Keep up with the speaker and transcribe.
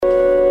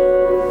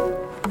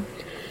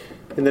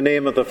In the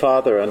name of the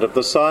Father, and of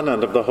the Son,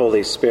 and of the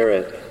Holy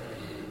Spirit.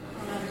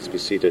 Please be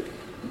seated.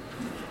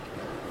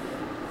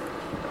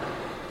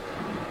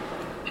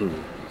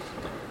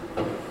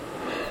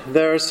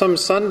 There are some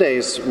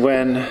Sundays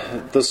when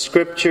the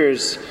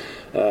Scriptures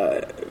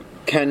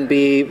can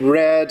be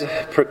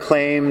read,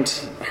 proclaimed,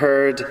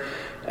 heard,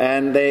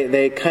 and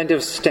they kind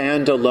of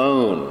stand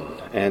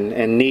alone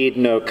and need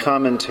no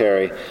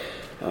commentary.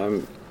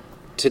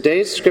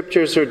 Today's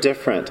Scriptures are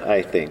different,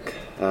 I think.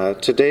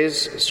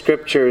 Today's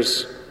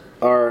Scriptures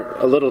are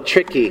a little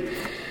tricky.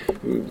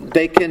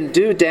 They can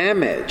do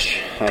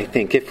damage, I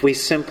think, if we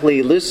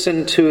simply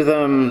listen to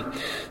them,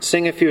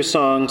 sing a few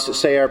songs,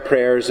 say our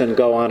prayers, and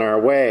go on our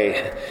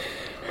way.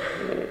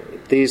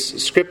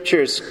 These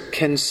Scriptures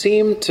can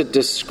seem to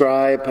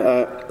describe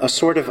a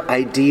sort of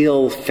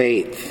ideal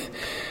faith,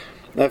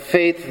 a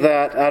faith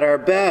that at our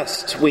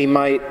best we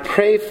might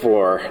pray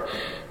for,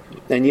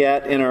 and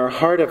yet in our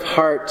heart of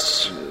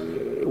hearts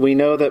we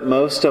know that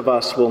most of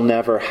us will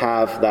never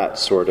have that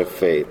sort of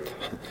faith.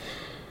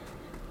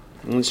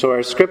 And so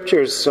our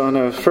Scriptures, on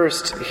a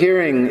first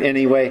hearing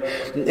anyway,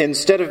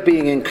 instead of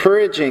being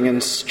encouraging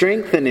and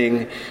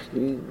strengthening,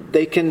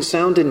 they can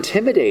sound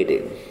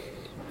intimidating.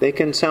 They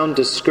can sound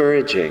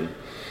discouraging.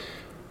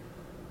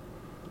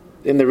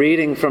 In the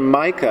reading from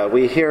Micah,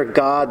 we hear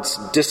God's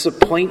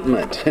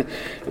disappointment.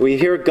 We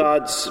hear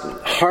God's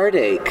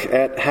heartache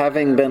at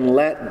having been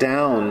let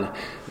down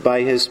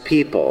by his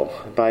people,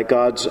 by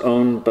God's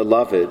own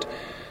beloved.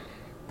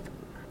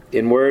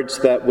 In words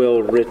that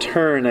will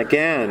return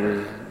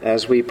again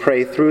as we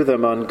pray through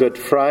them on Good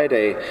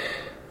Friday,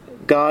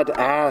 God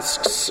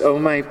asks, "O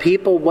my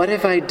people, what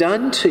have I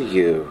done to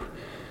you?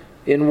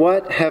 In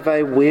what have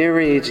I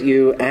wearied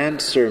you?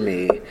 Answer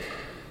me.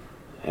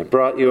 I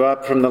brought you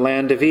up from the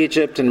land of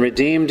Egypt and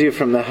redeemed you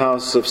from the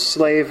house of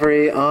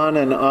slavery." On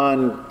and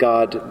on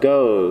God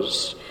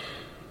goes.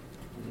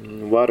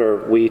 What are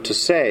we to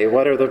say?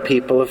 What are the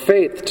people of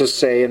faith to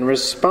say in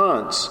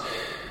response?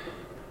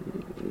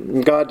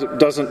 God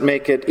doesn't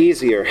make it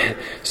easier.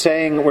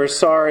 Saying we're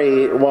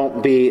sorry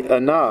won't be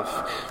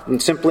enough. And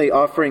simply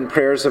offering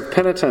prayers of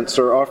penitence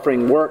or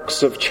offering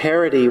works of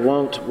charity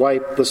won't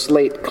wipe the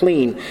slate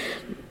clean.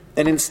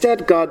 And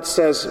instead God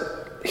says,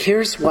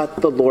 here's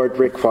what the Lord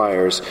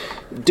requires.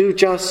 Do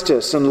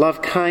justice and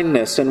love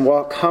kindness and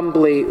walk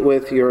humbly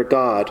with your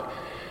God.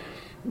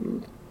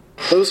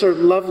 Those are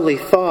lovely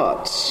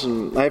thoughts.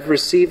 I've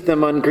received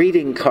them on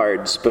greeting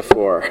cards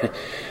before.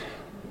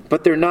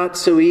 But they're not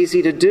so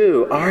easy to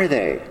do, are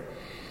they?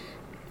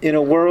 In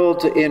a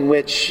world in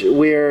which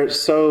we're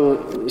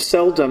so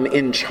seldom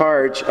in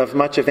charge of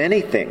much of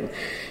anything.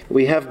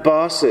 We have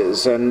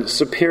bosses and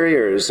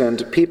superiors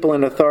and people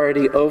in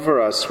authority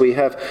over us. We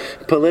have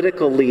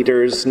political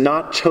leaders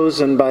not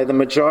chosen by the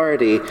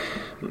majority.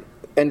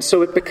 And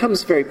so it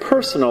becomes very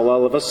personal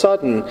all of a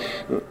sudden.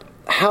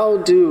 How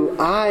do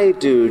I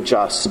do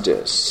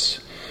justice?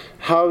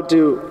 How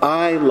do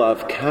I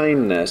love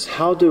kindness?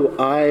 How do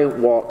I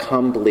walk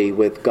humbly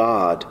with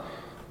God?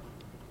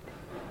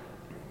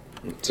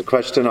 It's a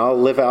question I'll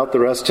live out the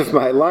rest of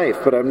my life,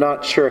 but I'm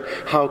not sure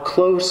how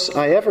close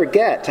I ever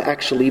get to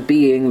actually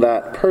being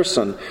that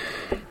person.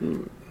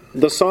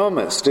 The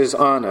psalmist is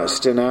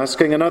honest in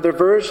asking another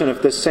version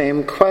of the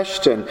same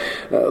question.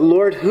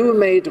 Lord, who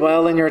may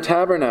dwell in your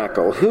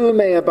tabernacle? Who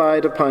may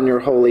abide upon your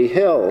holy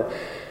hill?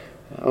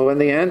 When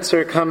the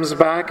answer comes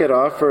back, it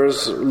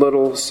offers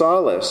little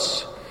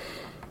solace.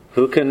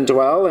 Who can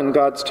dwell in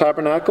God's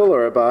tabernacle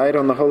or abide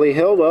on the holy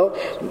hill? Well,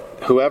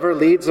 whoever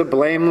leads a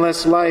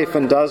blameless life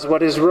and does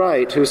what is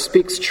right, who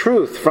speaks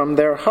truth from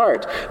their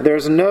heart.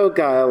 There's no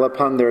guile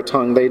upon their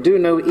tongue. They do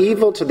no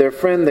evil to their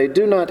friend. They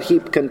do not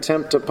heap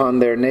contempt upon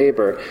their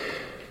neighbor.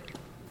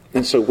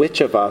 And so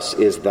which of us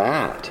is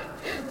that?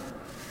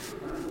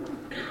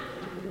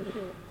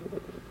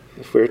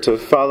 If we're to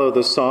follow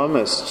the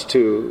psalmist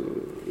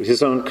to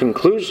his own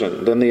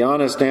conclusion, then the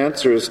honest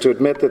answer is to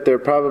admit that there are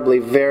probably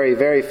very,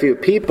 very few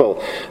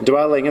people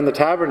dwelling in the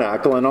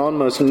tabernacle and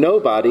almost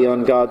nobody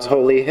on God's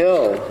holy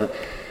hill.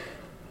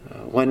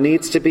 One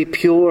needs to be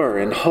pure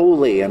and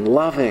holy and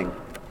loving.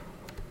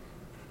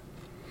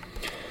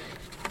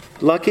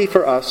 Lucky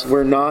for us,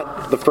 we're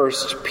not the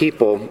first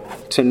people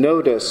to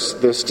notice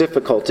this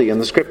difficulty in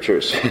the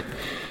Scriptures.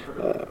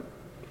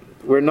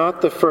 We're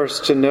not the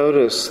first to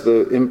notice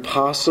the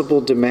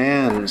impossible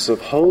demands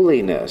of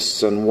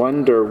holiness and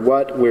wonder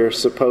what we're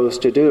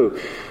supposed to do.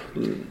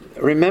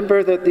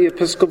 Remember that the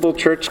Episcopal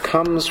Church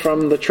comes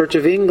from the Church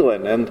of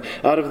England, and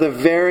out of the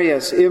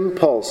various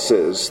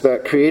impulses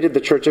that created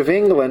the Church of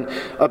England,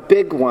 a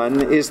big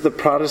one is the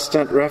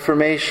Protestant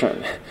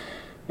Reformation.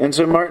 And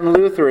so Martin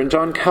Luther and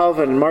John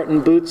Calvin and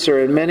Martin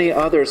Bucer and many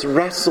others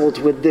wrestled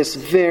with this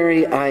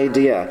very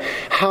idea.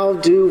 How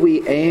do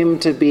we aim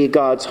to be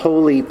God's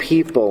holy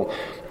people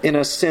in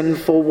a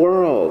sinful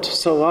world,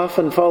 so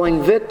often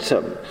falling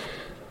victim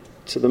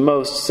to the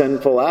most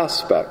sinful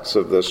aspects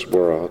of this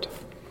world?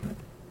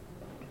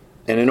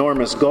 An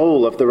enormous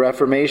goal of the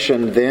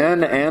Reformation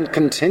then and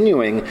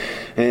continuing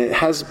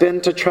has been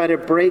to try to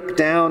break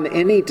down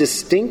any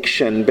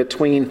distinction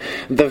between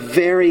the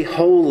very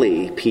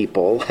holy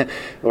people,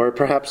 or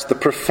perhaps the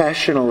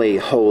professionally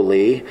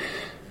holy,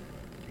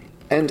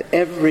 and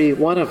every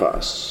one of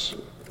us.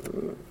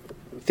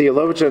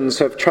 Theologians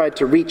have tried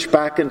to reach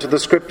back into the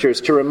Scriptures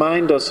to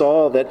remind us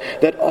all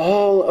that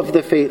all of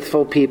the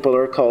faithful people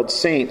are called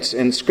saints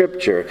in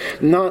Scripture,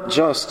 not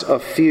just a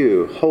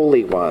few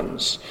holy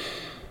ones.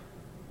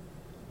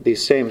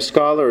 These same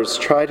scholars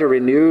try to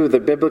renew the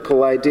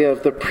biblical idea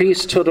of the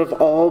priesthood of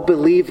all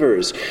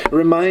believers,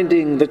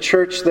 reminding the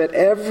church that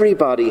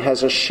everybody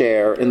has a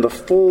share in the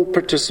full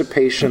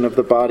participation of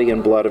the body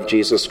and blood of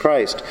Jesus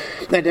Christ,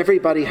 and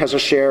everybody has a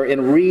share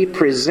in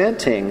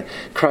representing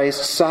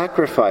Christ's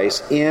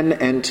sacrifice in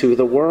and to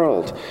the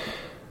world.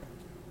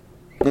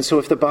 And so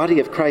if the body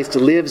of Christ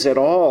lives at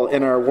all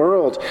in our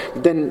world,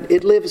 then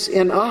it lives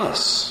in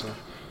us.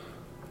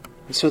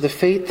 So the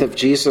faith of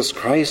Jesus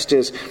Christ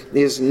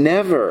is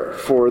never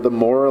for the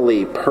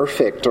morally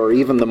perfect or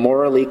even the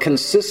morally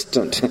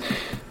consistent,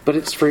 but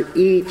it's for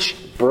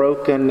each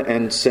broken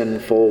and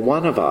sinful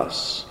one of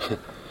us.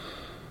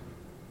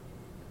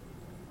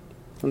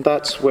 And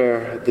that's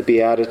where the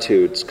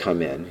Beatitudes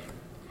come in.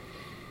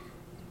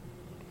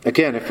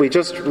 Again, if we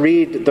just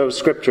read those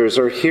scriptures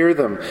or hear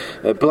them,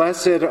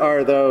 blessed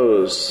are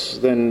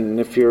those, then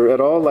if you're at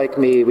all like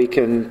me, we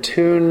can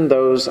tune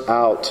those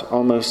out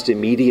almost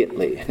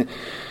immediately.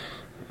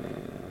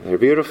 They're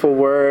beautiful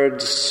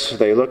words,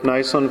 they look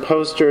nice on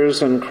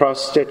posters and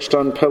cross-stitched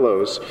on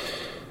pillows,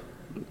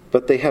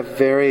 but they have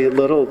very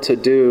little to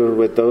do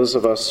with those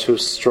of us who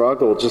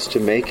struggle just to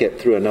make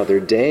it through another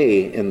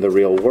day in the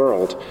real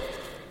world.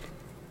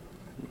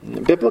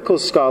 Biblical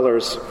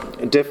scholars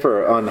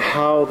differ on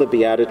how the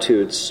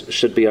Beatitudes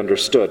should be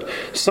understood.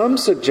 Some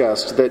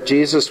suggest that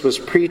Jesus was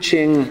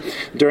preaching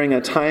during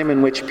a time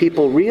in which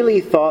people really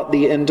thought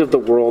the end of the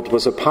world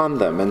was upon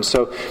them. And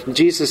so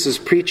Jesus'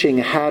 preaching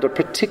had a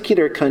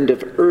particular kind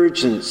of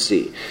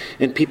urgency,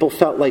 and people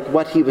felt like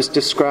what he was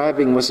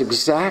describing was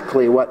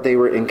exactly what they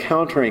were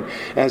encountering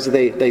as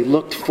they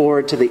looked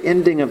forward to the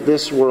ending of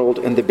this world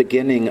and the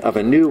beginning of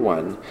a new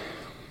one.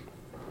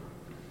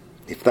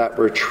 If that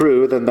were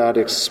true, then that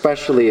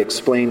especially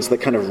explains the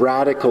kind of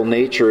radical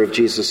nature of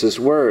Jesus'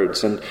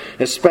 words, and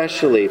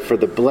especially for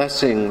the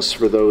blessings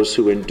for those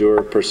who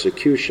endure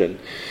persecution.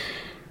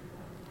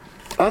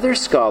 Other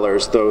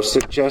scholars, though,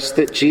 suggest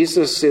that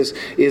Jesus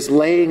is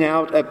laying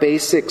out a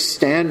basic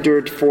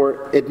standard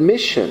for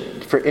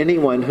admission for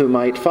anyone who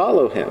might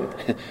follow him.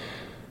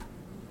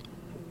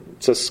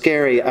 It's a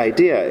scary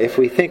idea if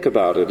we think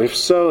about it. If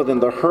so,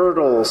 then the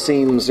hurdle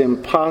seems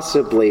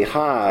impossibly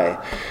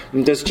high.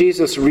 Does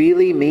Jesus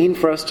really mean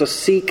for us to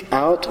seek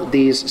out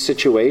these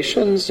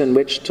situations in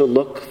which to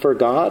look for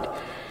God?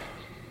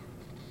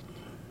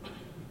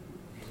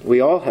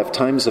 We all have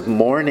times of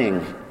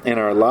mourning in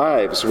our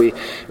lives.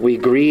 We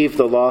grieve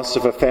the loss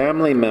of a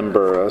family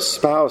member, a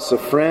spouse, a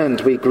friend.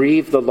 We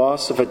grieve the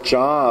loss of a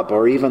job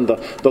or even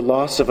the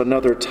loss of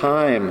another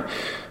time.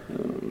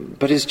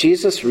 But is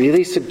Jesus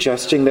really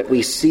suggesting that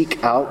we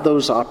seek out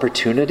those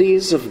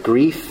opportunities of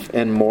grief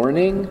and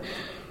mourning?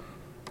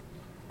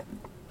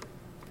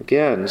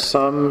 Again,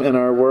 some in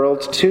our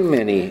world, too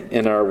many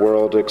in our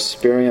world,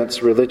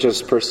 experience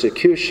religious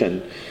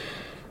persecution.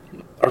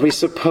 Are we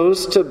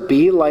supposed to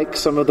be like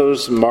some of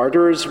those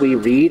martyrs we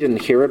read and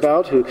hear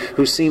about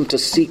who seem to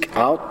seek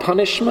out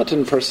punishment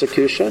and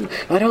persecution?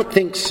 I don't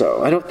think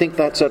so. I don't think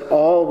that's at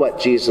all what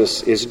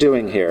Jesus is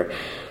doing here.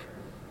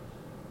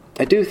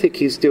 I do think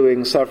he's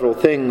doing several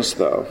things,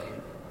 though,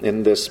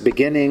 in this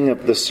beginning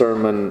of the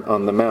Sermon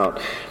on the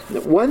Mount.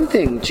 One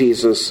thing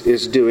Jesus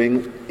is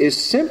doing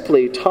is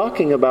simply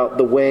talking about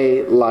the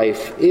way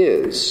life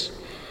is.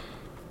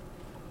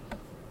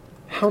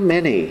 How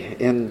many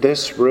in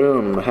this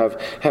room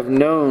have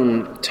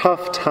known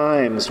tough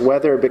times,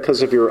 whether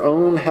because of your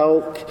own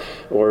health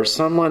or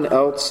someone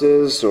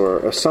else's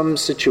or some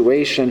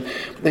situation,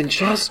 and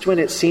just when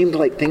it seemed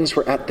like things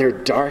were at their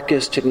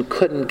darkest and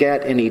couldn't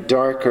get any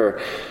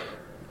darker,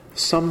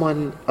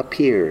 someone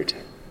appeared,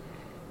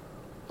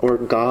 or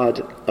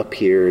God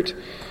appeared.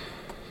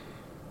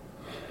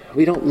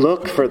 We don't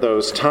look for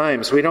those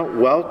times. We don't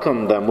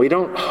welcome them. We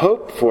don't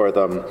hope for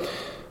them.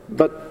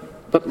 But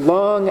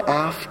long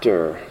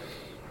after,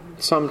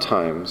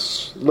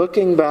 sometimes,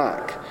 looking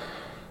back,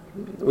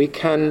 we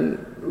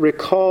can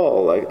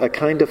recall a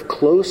kind of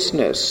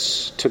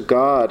closeness to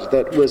God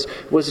that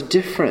was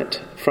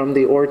different from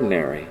the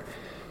ordinary.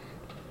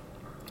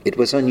 It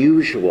was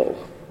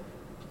unusual.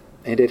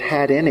 And it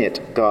had in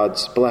it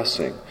God's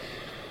blessing.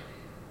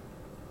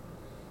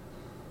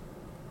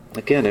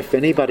 Again, if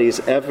anybody's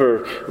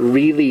ever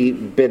really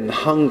been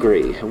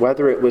hungry,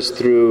 whether it was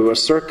through a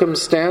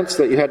circumstance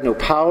that you had no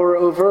power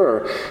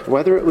over, or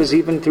whether it was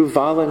even through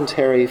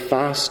voluntary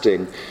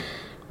fasting,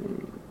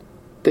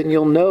 then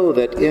you'll know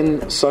that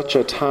in such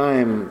a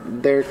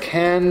time there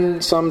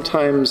can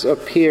sometimes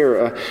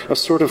appear a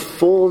sort of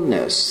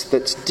fullness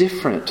that's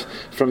different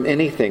from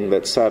anything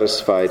that's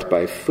satisfied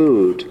by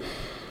food.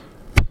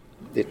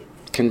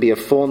 It can be a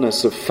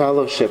fullness of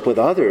fellowship with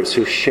others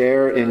who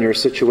share in your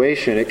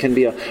situation. It can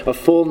be a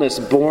fullness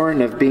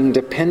born of being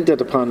dependent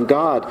upon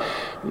God.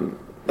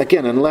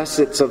 Again, unless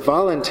it's a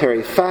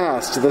voluntary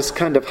fast, this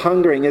kind of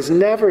hungering is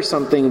never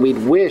something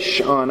we'd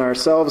wish on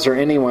ourselves or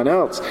anyone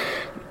else.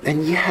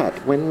 And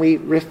yet, when we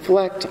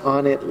reflect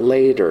on it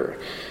later,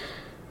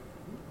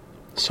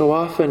 so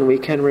often we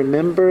can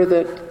remember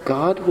that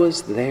God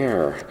was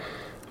there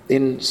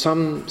in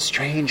some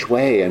strange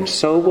way, and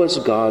so was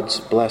God's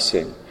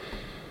blessing.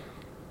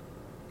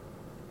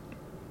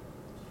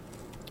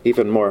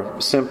 Even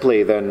more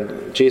simply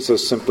than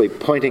Jesus simply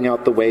pointing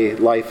out the way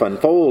life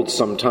unfolds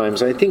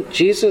sometimes, I think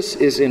Jesus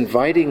is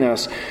inviting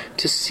us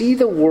to see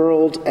the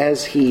world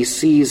as he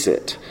sees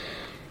it.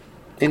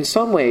 In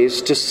some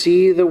ways, to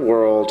see the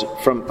world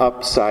from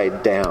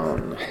upside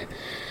down.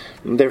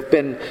 There have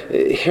been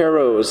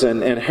heroes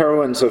and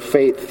heroines of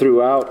faith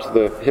throughout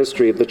the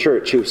history of the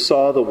church who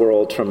saw the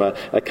world from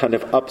a kind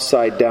of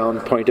upside down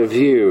point of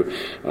view.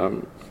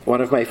 One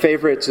of my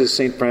favorites is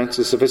St.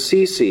 Francis of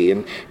Assisi,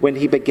 and when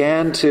he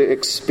began to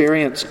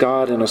experience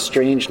God in a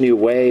strange new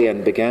way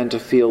and began to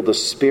feel the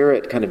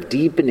Spirit kind of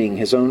deepening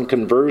his own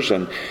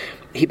conversion,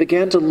 he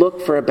began to look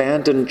for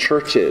abandoned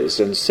churches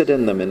and sit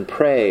in them and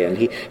pray, and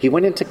he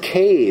went into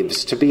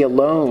caves to be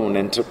alone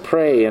and to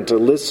pray and to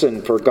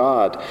listen for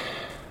God.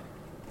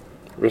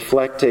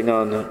 Reflecting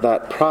on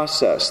that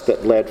process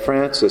that led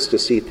Francis to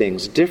see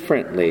things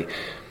differently,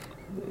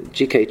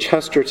 G.K.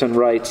 Chesterton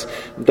writes,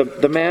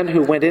 the man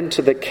who went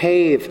into the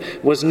cave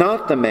was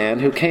not the man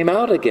who came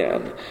out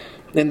again.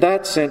 In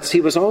that sense,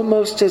 he was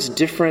almost as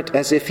different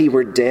as if he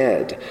were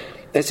dead,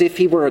 as if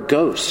he were a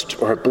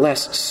ghost or a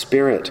blessed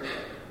spirit.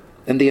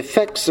 And the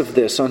effects of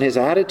this on his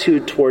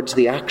attitude towards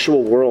the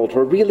actual world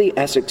were really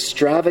as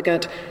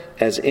extravagant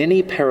as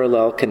any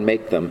parallel can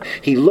make them.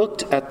 He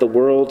looked at the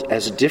world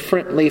as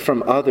differently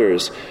from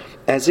others,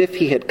 as if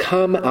he had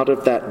come out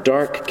of that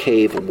dark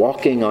cave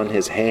walking on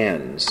his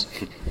hands.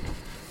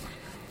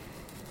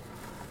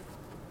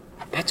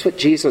 That's what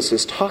Jesus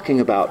is talking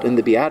about in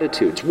the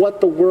Beatitudes, what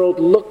the world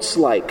looks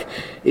like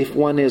if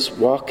one is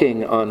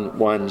walking on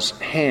one's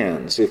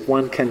hands, if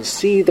one can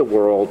see the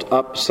world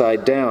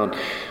upside down.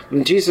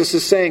 And Jesus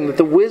is saying that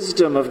the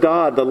wisdom of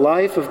God, the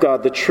life of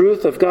God, the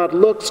truth of God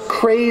looks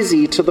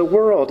crazy to the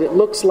world. It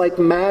looks like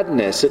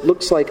madness. It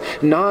looks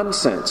like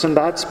nonsense. And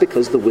that's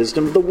because the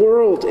wisdom of the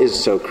world is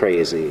so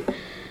crazy.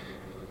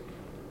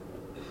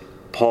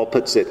 Paul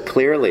puts it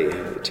clearly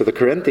to the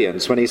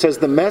Corinthians when he says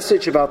the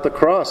message about the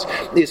cross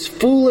is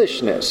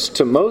foolishness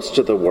to most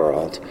of the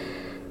world,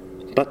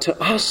 but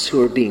to us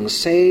who are being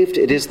saved,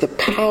 it is the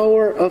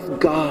power of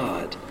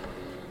God.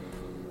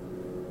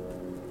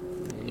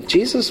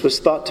 Jesus was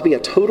thought to be a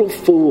total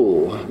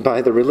fool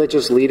by the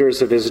religious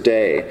leaders of his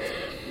day.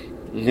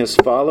 His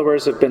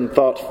followers have been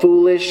thought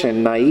foolish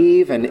and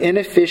naive and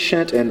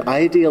inefficient and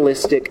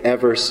idealistic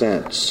ever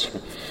since.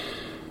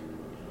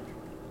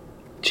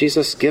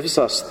 Jesus gives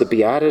us the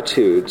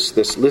Beatitudes,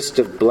 this list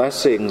of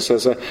blessings,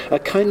 as a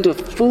kind of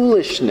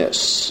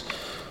foolishness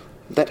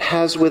that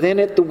has within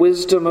it the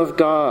wisdom of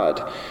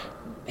God.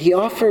 He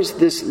offers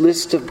this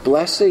list of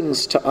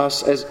blessings to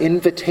us as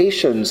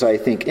invitations, I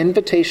think.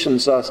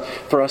 Invitations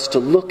for us to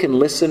look and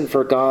listen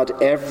for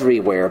God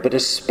everywhere, but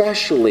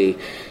especially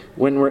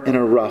when we're in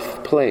a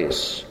rough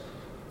place.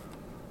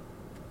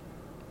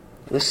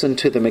 Listen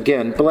to them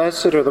again.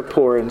 Blessed are the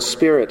poor in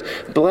spirit.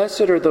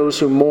 Blessed are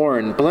those who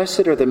mourn.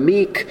 Blessed are the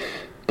meek.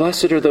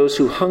 Blessed are those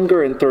who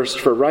hunger and thirst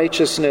for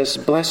righteousness.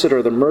 Blessed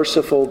are the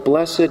merciful.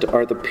 Blessed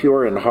are the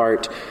pure in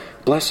heart.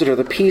 Blessed are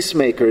the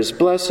peacemakers.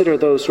 Blessed are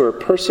those who are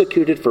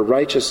persecuted for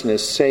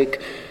righteousness' sake.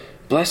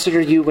 Blessed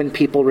are you when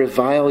people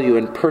revile you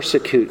and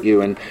persecute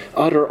you and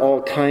utter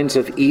all kinds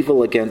of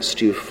evil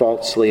against you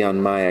falsely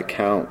on my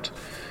account.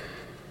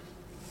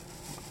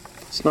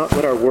 It's not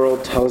what our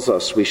world tells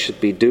us we should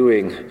be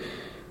doing.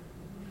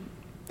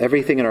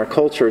 Everything in our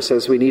culture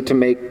says we need to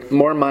make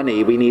more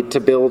money, we need to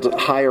build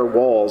higher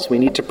walls, we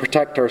need to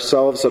protect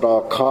ourselves at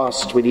all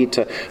costs, we need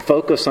to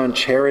focus on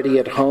charity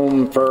at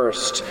home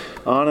first.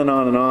 On and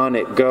on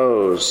it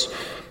goes.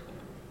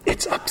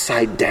 It's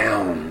upside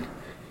down.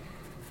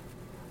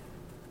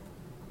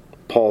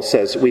 Paul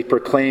says we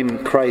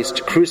proclaim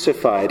Christ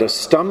crucified, a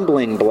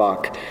stumbling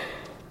block.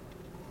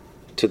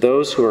 To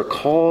those who are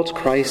called,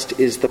 Christ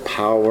is the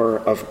power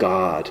of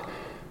God,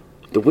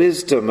 the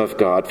wisdom of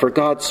God. For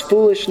God's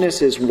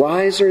foolishness is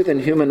wiser than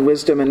human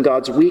wisdom, and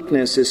God's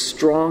weakness is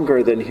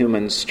stronger than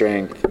human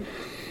strength.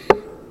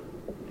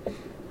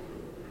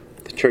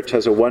 The church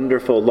has a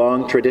wonderful,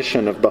 long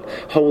tradition of the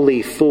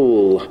holy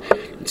fool.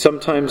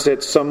 Sometimes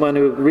it's someone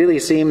who really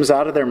seems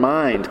out of their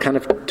mind, kind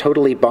of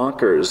totally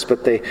bonkers,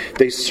 but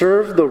they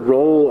serve the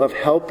role of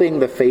helping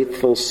the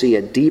faithful see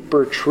a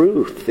deeper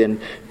truth in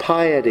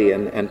piety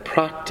and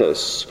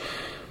practice.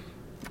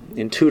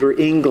 In Tudor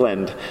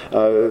England,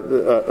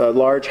 a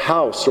large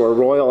house or a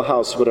royal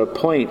house would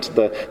appoint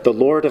the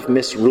Lord of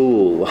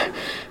Misrule,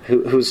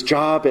 whose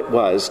job it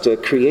was to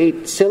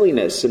create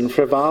silliness and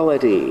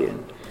frivolity.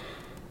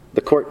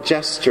 The court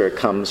jester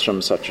comes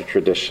from such a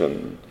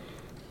tradition.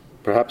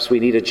 Perhaps we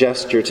need a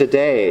gesture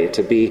today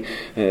to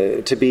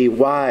be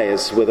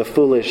wise with a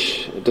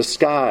foolish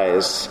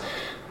disguise,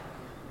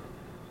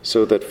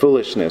 so that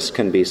foolishness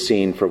can be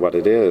seen for what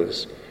it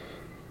is.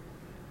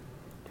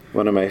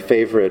 One of my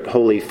favorite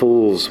holy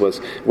fools was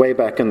way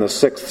back in the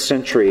 6th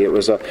century. It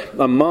was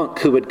a monk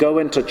who would go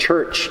into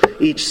church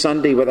each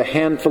Sunday with a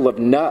handful of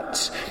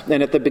nuts.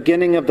 And at the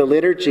beginning of the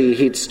liturgy,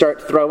 he'd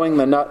start throwing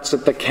the nuts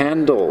at the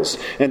candles.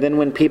 And then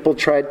when people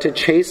tried to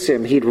chase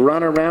him, he'd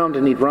run around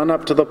and he'd run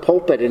up to the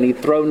pulpit and he'd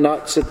throw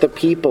nuts at the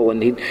people.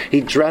 And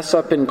he'd dress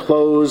up in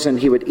clothes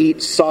and he would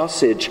eat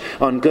sausage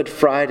on Good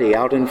Friday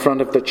out in front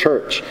of the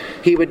church.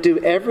 He would do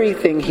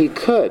everything he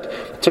could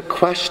to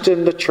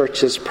question the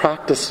church's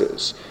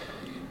practices,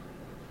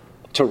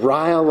 to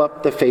rile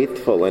up the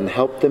faithful and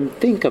help them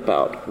think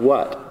about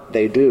what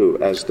they do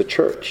as the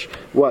church,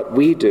 what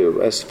we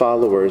do as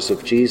followers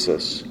of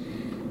Jesus.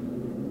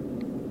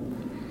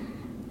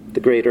 The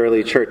great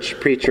early church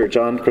preacher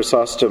John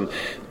Chrysostom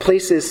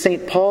places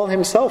St. Paul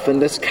himself in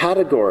this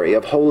category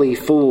of holy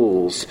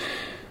fools.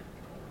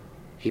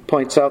 He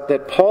points out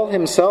that Paul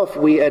himself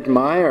we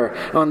admire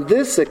on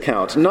this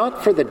account,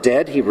 not for the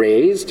dead he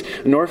raised,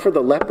 nor for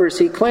the lepers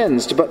he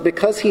cleansed, but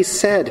because he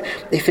said,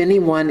 "If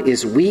anyone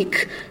is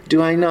weak,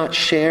 do I not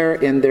share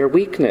in their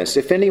weakness?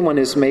 If anyone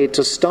is made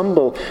to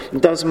stumble,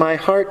 does my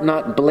heart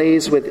not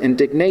blaze with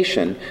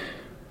indignation?"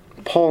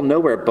 Paul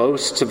nowhere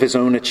boasts of his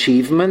own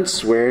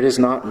achievements where it is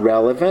not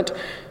relevant,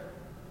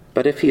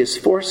 but if he is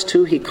forced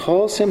to, he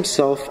calls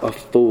himself a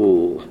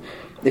fool.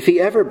 If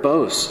he ever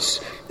boasts,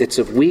 it's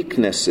of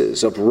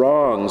weaknesses, of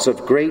wrongs,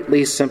 of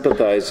greatly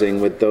sympathizing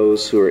with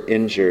those who are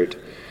injured.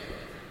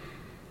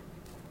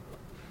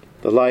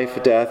 The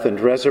life, death, and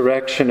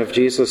resurrection of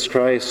Jesus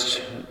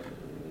Christ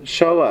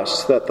show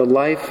us that the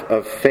life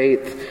of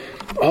faith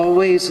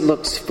always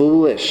looks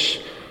foolish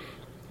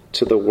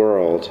to the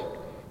world.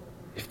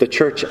 If the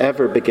church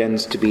ever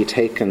begins to be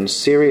taken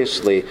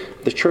seriously,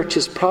 the church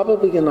is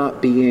probably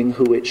not being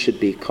who it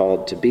should be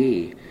called to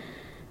be.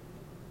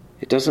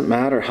 It doesn't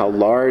matter how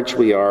large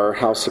we are,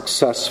 how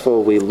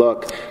successful we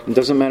look. It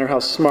doesn't matter how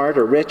smart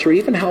or rich or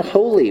even how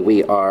holy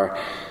we are.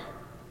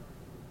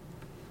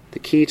 The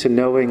key to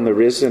knowing the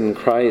risen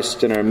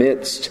Christ in our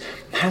midst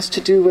has to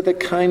do with a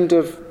kind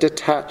of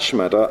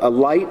detachment, a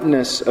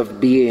lightness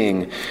of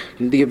being,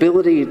 the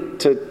ability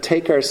to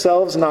take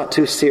ourselves not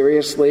too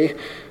seriously,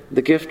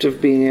 the gift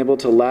of being able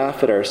to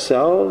laugh at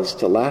ourselves,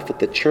 to laugh at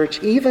the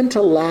church, even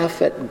to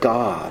laugh at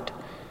God.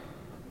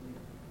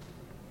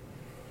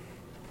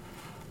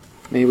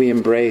 May we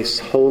embrace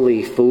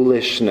holy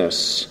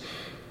foolishness,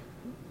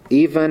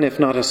 even if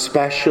not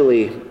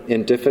especially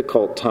in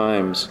difficult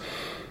times,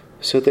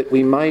 so that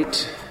we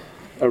might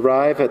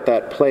arrive at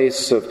that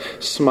place of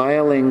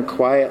smiling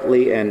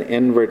quietly and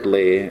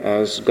inwardly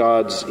as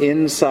God's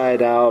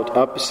inside-out,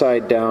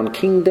 upside-down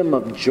kingdom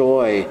of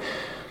joy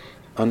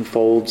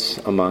unfolds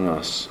among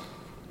us.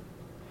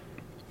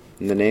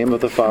 In the name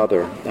of the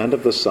Father, and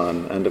of the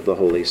Son, and of the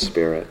Holy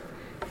Spirit.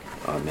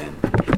 Amen.